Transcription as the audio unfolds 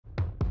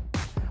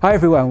Hi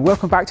everyone,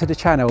 welcome back to the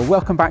channel,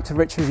 welcome back to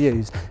Rich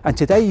Reviews, and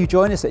today you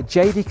join us at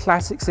JD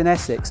Classics in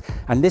Essex,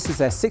 and this is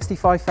their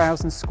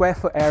 65,000 square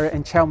foot area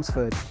in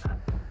Chelmsford.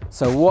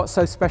 So what's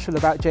so special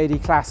about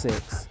JD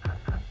Classics?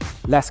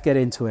 Let's get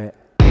into it.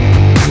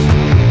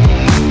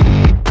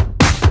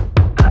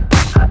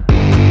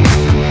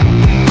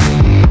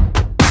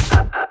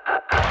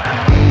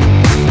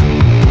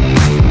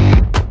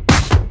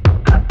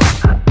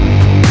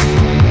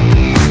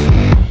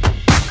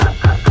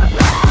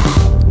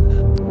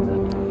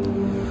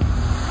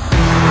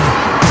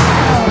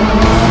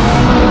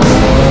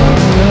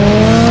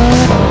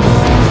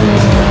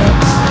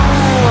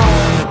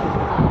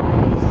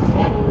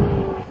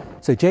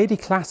 So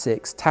JD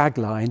Classics'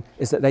 tagline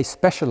is that they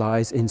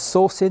specialise in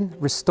sourcing,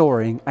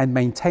 restoring and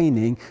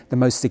maintaining the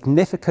most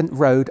significant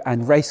road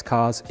and race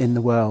cars in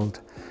the world.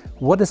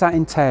 What does that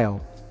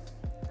entail?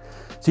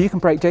 So you can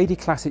break JD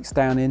Classics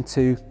down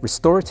into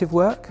restorative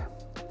work,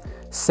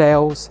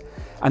 sales,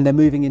 and they're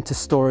moving into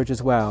storage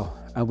as well.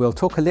 And we'll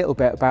talk a little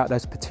bit about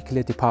those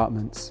particular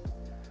departments.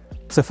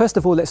 So first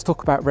of all, let's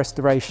talk about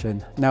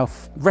restoration. Now,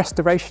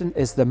 restoration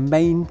is the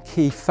main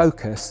key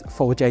focus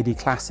for JD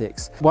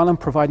Classics. While I'm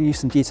providing you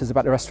some details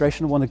about the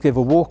restoration, I want to give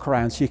a walk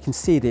around so you can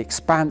see the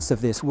expanse of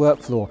this work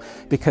floor,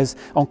 because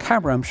on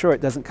camera, I'm sure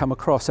it doesn't come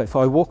across. So if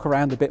I walk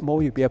around a bit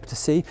more, you'll be able to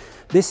see.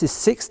 This is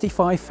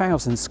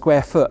 65,000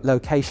 square foot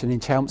location in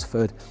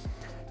Chelmsford.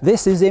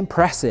 This is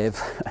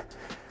impressive.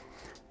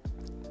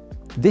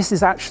 This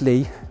is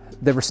actually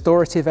the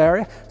restorative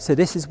area. So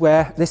this is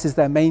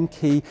their main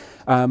key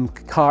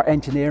car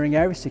engineering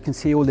area. So you can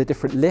see all the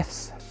different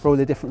lifts for all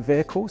the different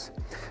vehicles.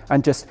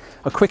 And just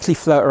I'll quickly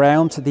float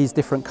around to these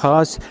different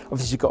cars.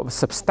 Obviously you've got a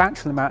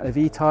substantial amount of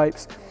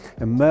E-types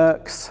and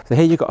Mercs. So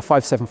here you've got a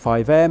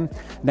 575M.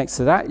 Next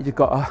to that, you've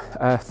got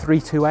a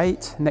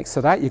 328. Next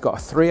to that, you've got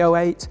a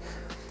 308.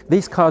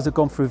 These cars have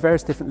gone through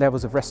various different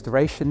levels of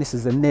restoration. This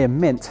is a near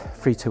mint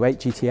 328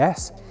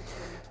 GTS.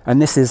 And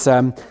this is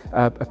a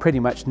pretty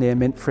much near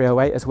mint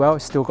 308 as well.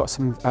 It's still got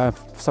some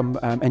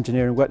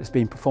engineering work that's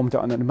being performed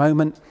on at the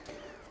moment.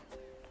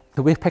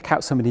 So we'll pick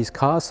out some of these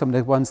cars, some of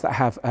the ones that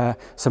have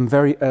some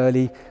very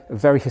early,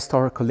 very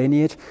historical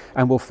lineage,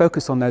 and we'll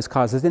focus on those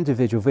cars as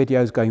individual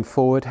videos going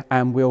forward,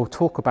 and we'll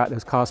talk about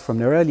those cars from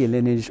their early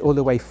lineage all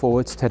the way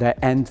forwards to their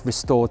end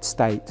restored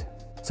state.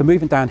 So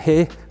moving down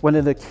here, one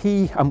of the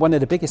key and one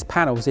of the biggest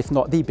panels, if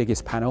not the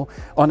biggest panel,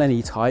 on an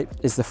E-type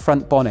is the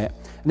front bonnet.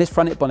 And this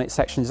front bonnet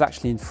section is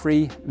actually in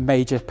 3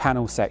 major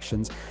panel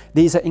sections.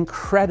 These are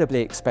incredibly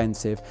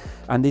expensive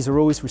and these are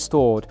always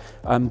restored.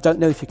 Don't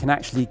know if you can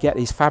actually get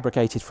these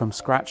fabricated from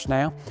scratch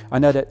now. I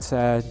know that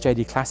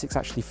JD Classics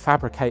actually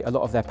fabricate a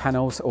lot of their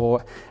panels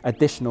or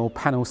additional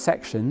panel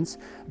sections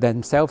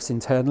themselves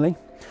internally.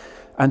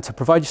 And to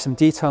provide you some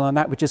detail on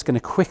that, we're just going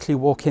to quickly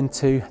walk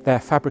into their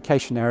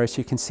fabrication area so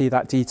you can see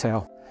that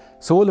detail.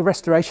 So all the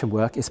restoration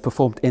work is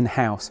performed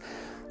in-house.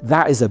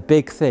 That is a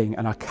big thing,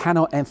 and I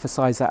cannot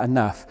emphasize that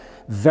enough.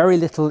 Very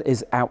little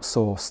is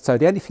outsourced. So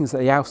the only things that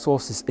they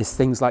outsource is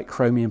things like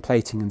chromium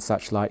plating and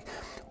such like.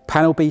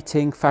 Panel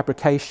beating,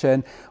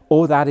 fabrication,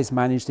 all that is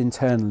managed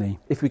internally.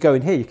 If we go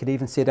in here, you can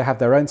even see they have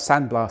their own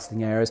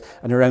sandblasting areas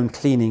and their own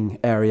cleaning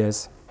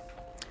areas.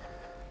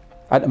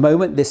 At the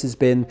moment, this has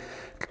been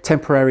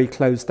temporarily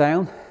closed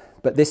down,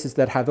 but this is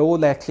that have all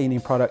their cleaning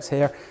products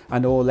here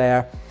and all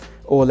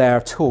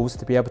their tools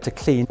to be able to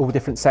clean all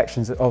different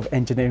sections of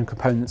engineering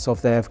components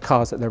of their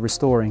cars that they're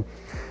restoring.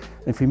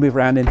 If we move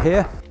around in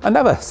here,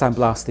 another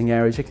sandblasting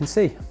area, as you can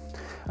see.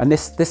 And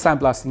this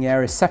sandblasting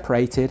area is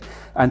separated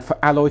and for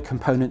alloy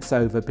components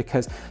over,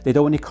 because they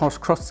don't want any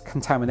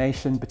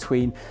cross-contamination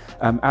between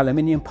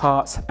aluminium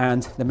parts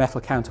and the metal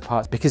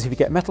counterparts, because if you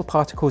get metal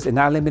particles in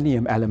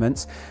aluminium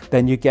elements,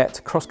 then you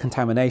get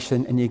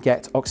cross-contamination and you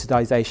get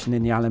oxidization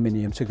in the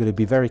aluminium. So you've got to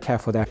be very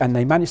careful there. And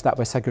they manage that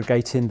by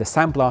segregating the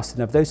sandblasting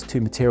of those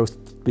 2 materials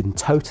in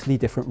totally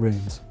different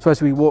rooms. So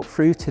as we walk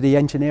through to the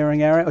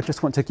engineering area, I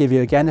just want to give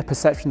you again a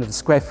perception of the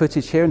square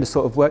footage here and the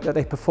sort of work that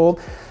they perform.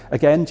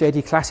 Again,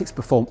 JD Classics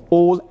perform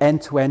all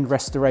end-to-end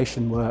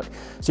restoration work.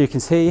 So you can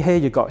see here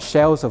you've got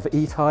shells of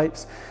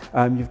E-types,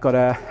 you've got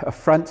a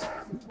front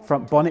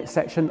bonnet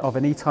section of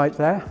an E-type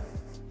there.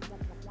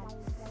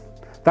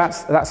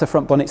 That's a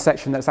front bonnet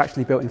section that's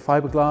actually built in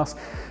fiberglass,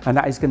 and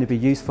that is going to be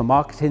used for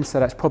marketing,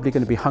 so that's probably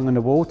going to be hung on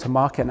the wall to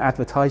market and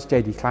advertise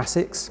JD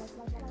Classics.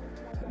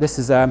 This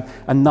is a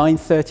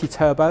 930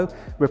 turbo.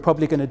 We're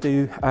probably going to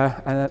do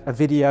a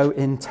video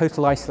in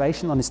total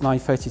isolation on this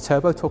 930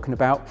 turbo, talking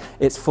about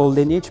its full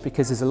lineage,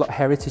 because there's a lot of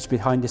heritage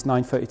behind this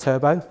 930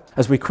 turbo.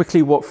 As we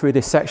quickly walk through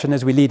this section,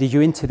 as we lead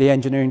you into the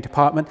engineering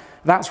department,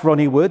 that's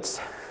Ronnie Wood's.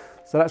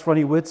 So that's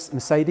Ronnie Wood's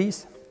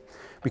Mercedes.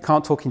 We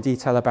can't talk in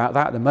detail about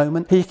that at the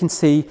moment. Here you can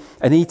see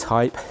an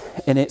E-type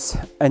in its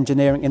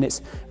engineering, in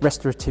its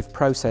restorative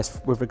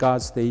process with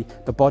regards to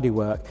the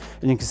bodywork.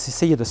 And you can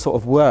see the sort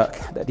of work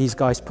that these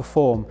guys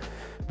perform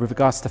with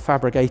regards to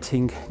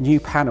fabricating new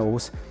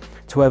panels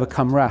to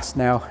overcome rust.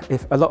 Now,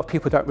 if a lot of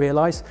people don't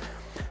realise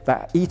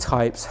that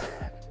E-types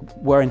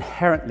were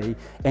inherently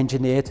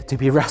engineered to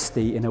be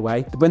rusty in a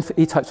way. When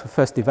E-types were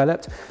first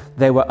developed,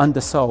 they were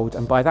undersold,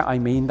 and by that I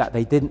mean that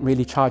they didn't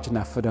really charge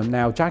enough for them.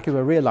 Now,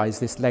 Jaguar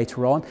realised this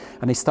later on,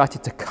 and they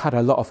started to cut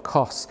a lot of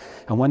costs.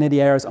 And one of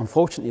the areas,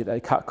 unfortunately, that they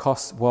cut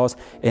costs was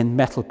in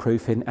metal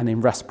proofing and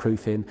in rust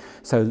proofing.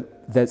 So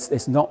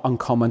it's not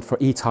uncommon for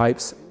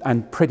E-types,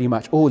 and pretty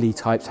much all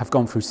E-types have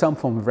gone through some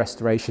form of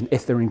restoration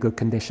if they're in good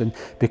condition,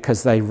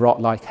 because they rot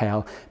like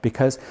hell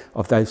because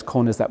of those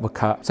corners that were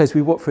cut. So as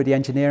we walk through the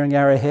engineering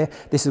area here,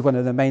 this is one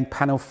of the main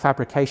panel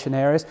fabrication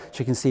areas. So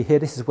you can see here,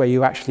 this is where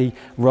you actually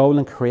roll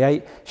and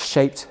create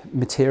shaped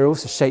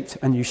materials,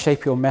 and you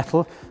shape your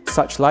metal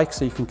such like,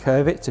 so you can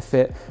curve it to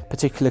fit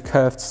particular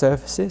curved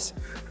surfaces.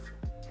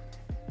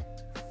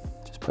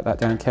 Just put that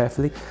down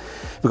carefully.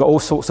 We've got all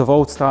sorts of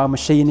old style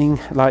machining,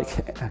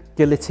 like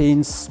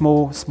guillotines,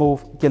 small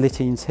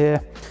guillotines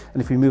here.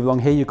 And if we move along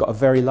here, you've got a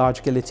very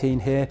large guillotine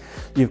here.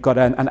 You've got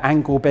an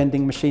angle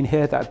bending machine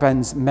here that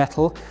bends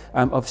metal.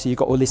 Obviously, you've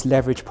got all this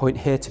leverage point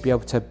here to be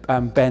able to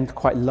bend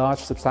quite large,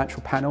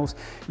 substantial panels.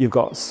 You've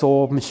got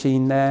saw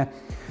machine there.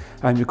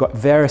 And you've got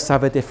various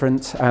other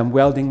different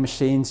welding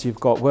machines. You've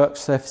got work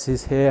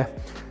surfaces here,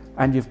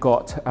 and you've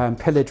got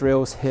pillar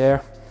drills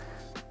here.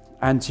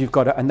 And you've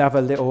got another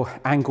little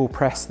angle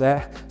press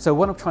there. So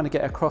what I'm trying to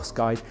get across,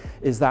 guys,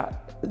 is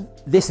that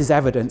this is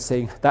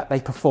evidencing that they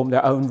perform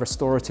their own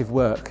restorative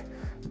work.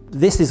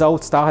 This is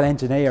old style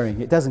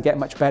engineering. It doesn't get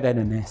much better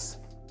than this.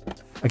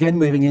 Again,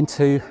 moving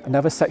into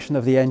another section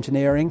of the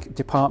engineering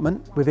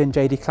department within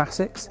JD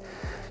Classics.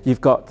 You've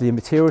got the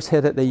materials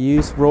here that they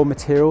use, raw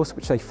materials,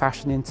 which they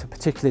fashion into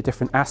particularly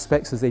different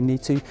aspects as they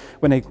need to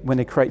when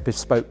they create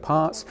bespoke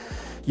parts.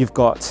 You've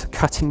got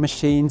cutting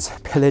machines,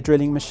 pillar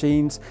drilling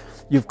machines.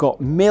 You've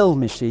got milling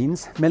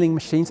machines,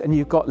 and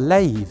you've got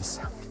lathes.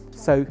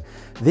 So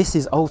this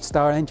is old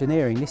style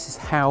engineering. This is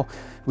how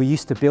we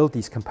used to build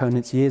these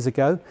components years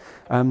ago.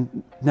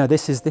 Now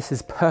this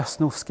is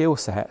personal skill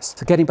sets.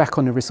 So getting back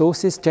on the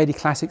resources, JD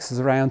Classics has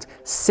around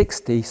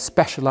 60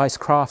 specialised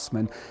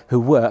craftsmen who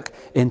work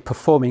in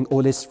performing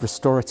all this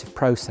restorative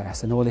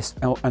process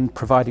and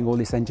providing all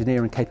this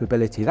engineering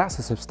capability. That's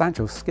a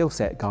substantial skill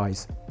set,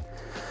 guys.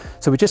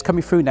 So we're just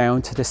coming through now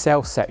into the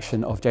sales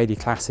section of JD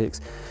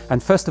Classics.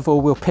 And first of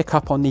all, we'll pick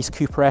up on these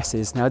Cooper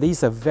S's. Now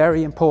these are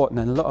very important,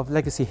 and a lot of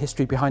legacy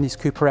history behind these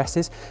Cooper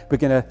S's. We're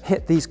going to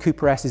hit these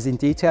Cooper S's in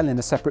detail in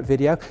a separate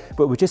video,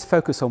 but we'll just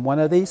focus on one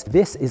of these.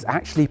 This is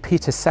actually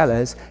Peter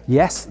Sellers.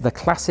 Yes, the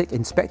classic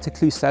Inspector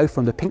Clouseau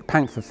from the Pink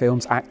Panther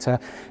films actor.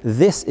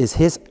 This is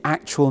his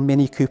actual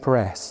Mini Cooper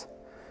S.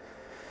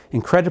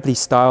 Incredibly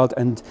styled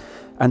and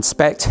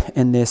spec'd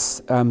in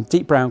this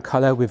deep brown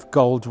colour with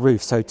gold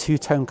roof, so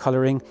two-tone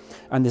colouring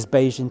and this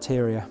beige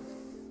interior.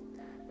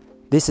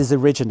 This is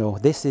original.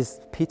 This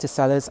is Peter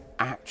Sellers'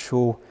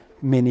 actual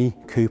Mini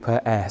Cooper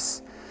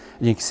S.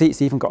 And you can see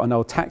it's even got an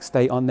old tax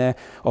date on there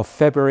of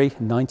February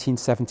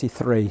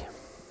 1973.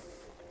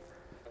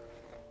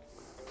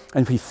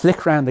 And if we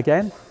flick around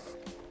again,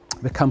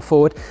 we come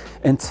forward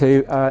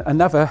into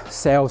another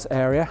sales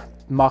area,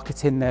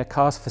 marketing their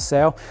cars for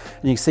sale.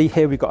 And you can see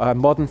here we've got a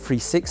modern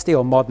 360,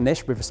 or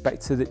modern-ish with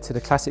respect to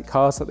the classic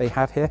cars that they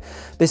have here.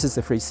 This is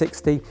the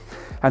 360.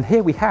 And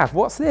here we have,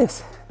 what's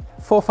this?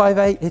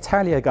 458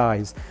 Italia,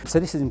 guys. So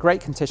this is in great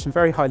condition,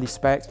 very highly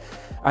spec'd,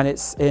 and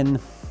it's in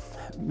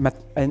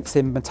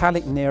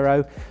metallic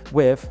Nero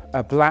with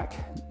a black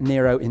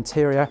Nero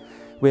interior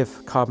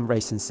with carbon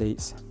racing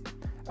seats.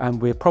 And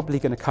we're probably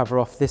going to cover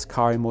off this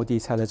car in more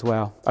detail as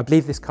well. I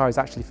believe this car is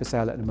actually for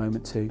sale at the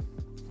moment too.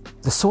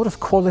 The sort of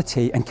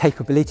quality and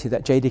capability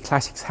that JD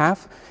Classics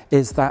have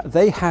is that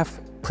they have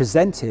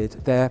presented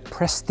their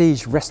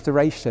prestige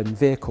restoration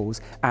vehicles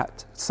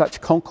at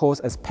such concours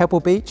as Pebble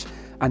Beach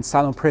and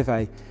Salon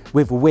Privé,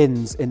 with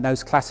wins in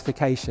those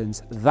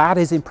classifications. That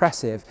is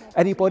impressive.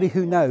 Anybody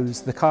who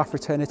knows the car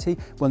fraternity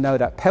will know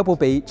that Pebble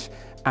Beach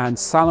and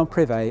Salon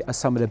Privé are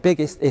some of the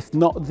biggest, if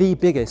not the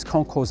biggest,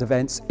 concours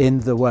events in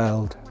the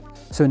world.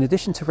 So in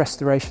addition to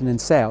restoration and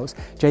sales,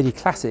 JD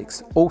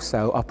Classics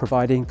also are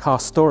providing car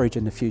storage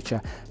in the future.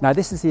 Now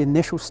this is the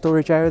initial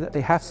storage area that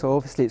they have, so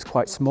obviously it's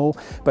quite small,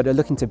 but they're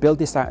looking to build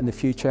this out in the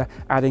future,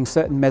 adding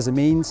certain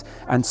mezzanines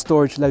and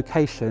storage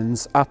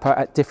locations up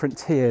at different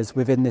tiers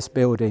within this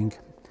building.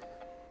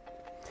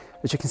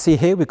 As you can see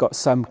here, we've got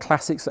some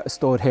classics that are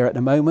stored here at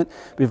the moment.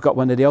 We've got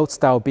one of the old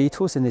style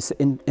Beetles in this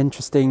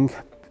interesting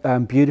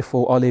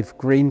beautiful olive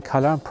green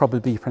colour. I'm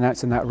probably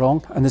pronouncing that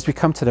wrong. And as we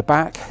come to the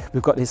back,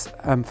 we've got this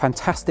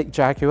fantastic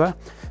Jaguar.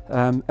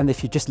 And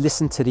if you just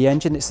listen to the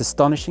engine, it's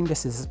astonishing.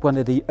 This is one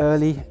of the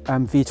early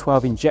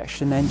V12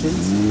 injection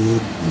engines.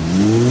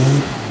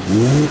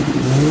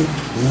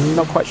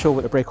 Not quite sure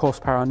what the brake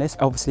horsepower on this.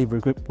 Obviously,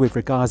 with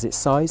regards to its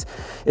size,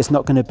 it's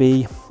not going to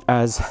be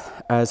as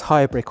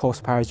high a brake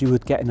horsepower as you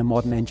would get in a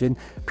modern engine,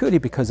 purely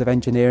because of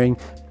engineering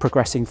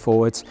progressing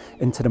forwards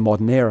into the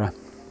modern era.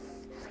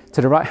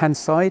 To the right hand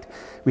side,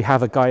 we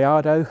have a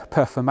Gallardo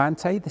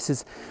Performante. This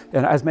is,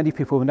 as many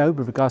people know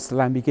with regards to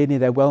Lamborghini,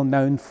 they're well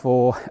known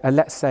for,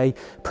 let's say,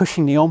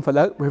 pushing the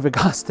envelope with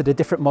regards to the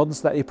different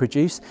models that they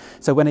produce.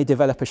 So when they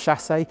develop a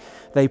chassis,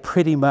 they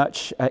pretty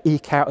much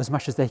eke out as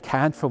much as they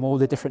can from all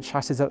the different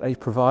chassis that they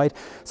provide.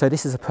 So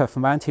this is a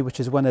Performante,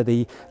 which is one of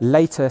the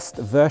latest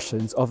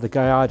versions of the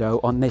Gallardo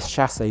on this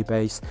chassis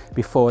base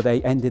before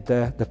they ended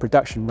the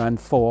production run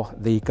for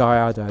the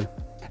Gallardo.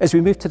 As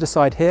we move to the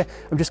side here,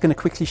 I'm just going to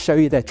quickly show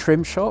you their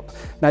trim shop.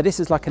 Now this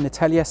is like an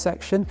atelier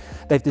section.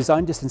 They've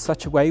designed this in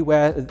such a way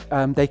where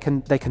they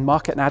can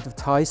market and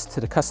advertise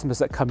to the customers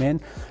that come in,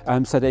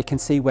 so they can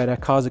see where their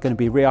cars are going to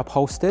be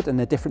reupholstered and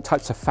the different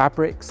types of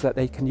fabrics that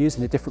they can use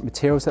and the different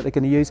materials that they're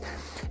going to use,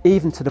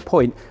 even to the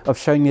point of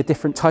showing you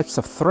different types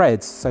of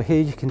threads. So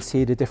here you can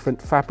see the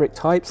different fabric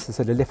types,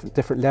 so the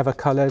different leather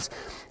colours,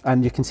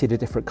 and you can see the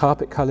different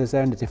carpet colours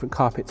there and the different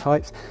carpet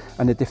types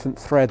and the different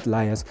thread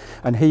layers.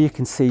 And here you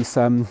can see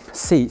some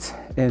seats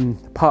in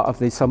part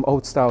of some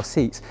old style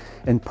seats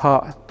in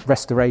part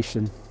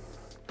restoration.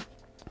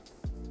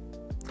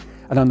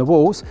 And on the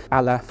walls,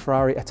 a la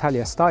Ferrari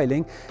Italia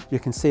styling, you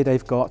can see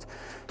they've got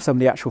some of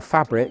the actual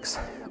fabrics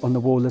on the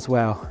wall as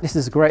well. This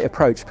is a great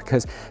approach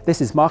because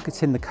this is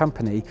marketing the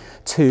company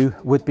to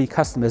would-be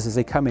customers as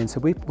they come in. So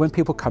when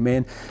people come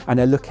in and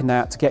they're looking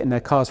at getting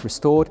their cars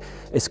restored,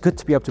 it's good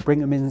to be able to bring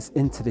them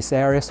into this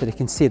area so they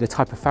can see the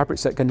type of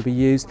fabrics that are going to be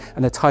used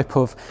and the type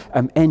of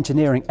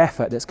engineering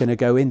effort that's going to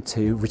go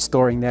into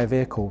restoring their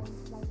vehicle.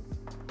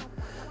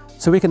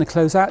 So we're going to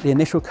close out the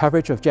initial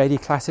coverage of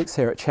JD Classics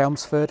here at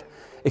Chelmsford.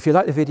 If you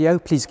like the video,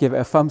 please give it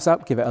a thumbs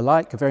up, give it a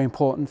like, very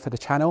important for the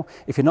channel.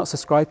 If you're not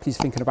subscribed, please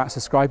think about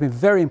subscribing,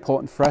 very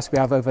important for us. We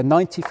have over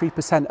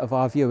 93% of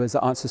our viewers that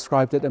aren't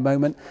subscribed at the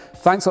moment.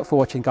 Thanks a lot for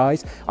watching,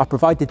 guys. I'll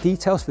provide the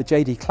details for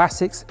JD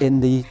Classics in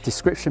the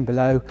description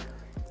below.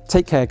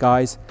 Take care,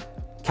 guys.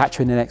 Catch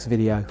you in the next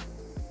video.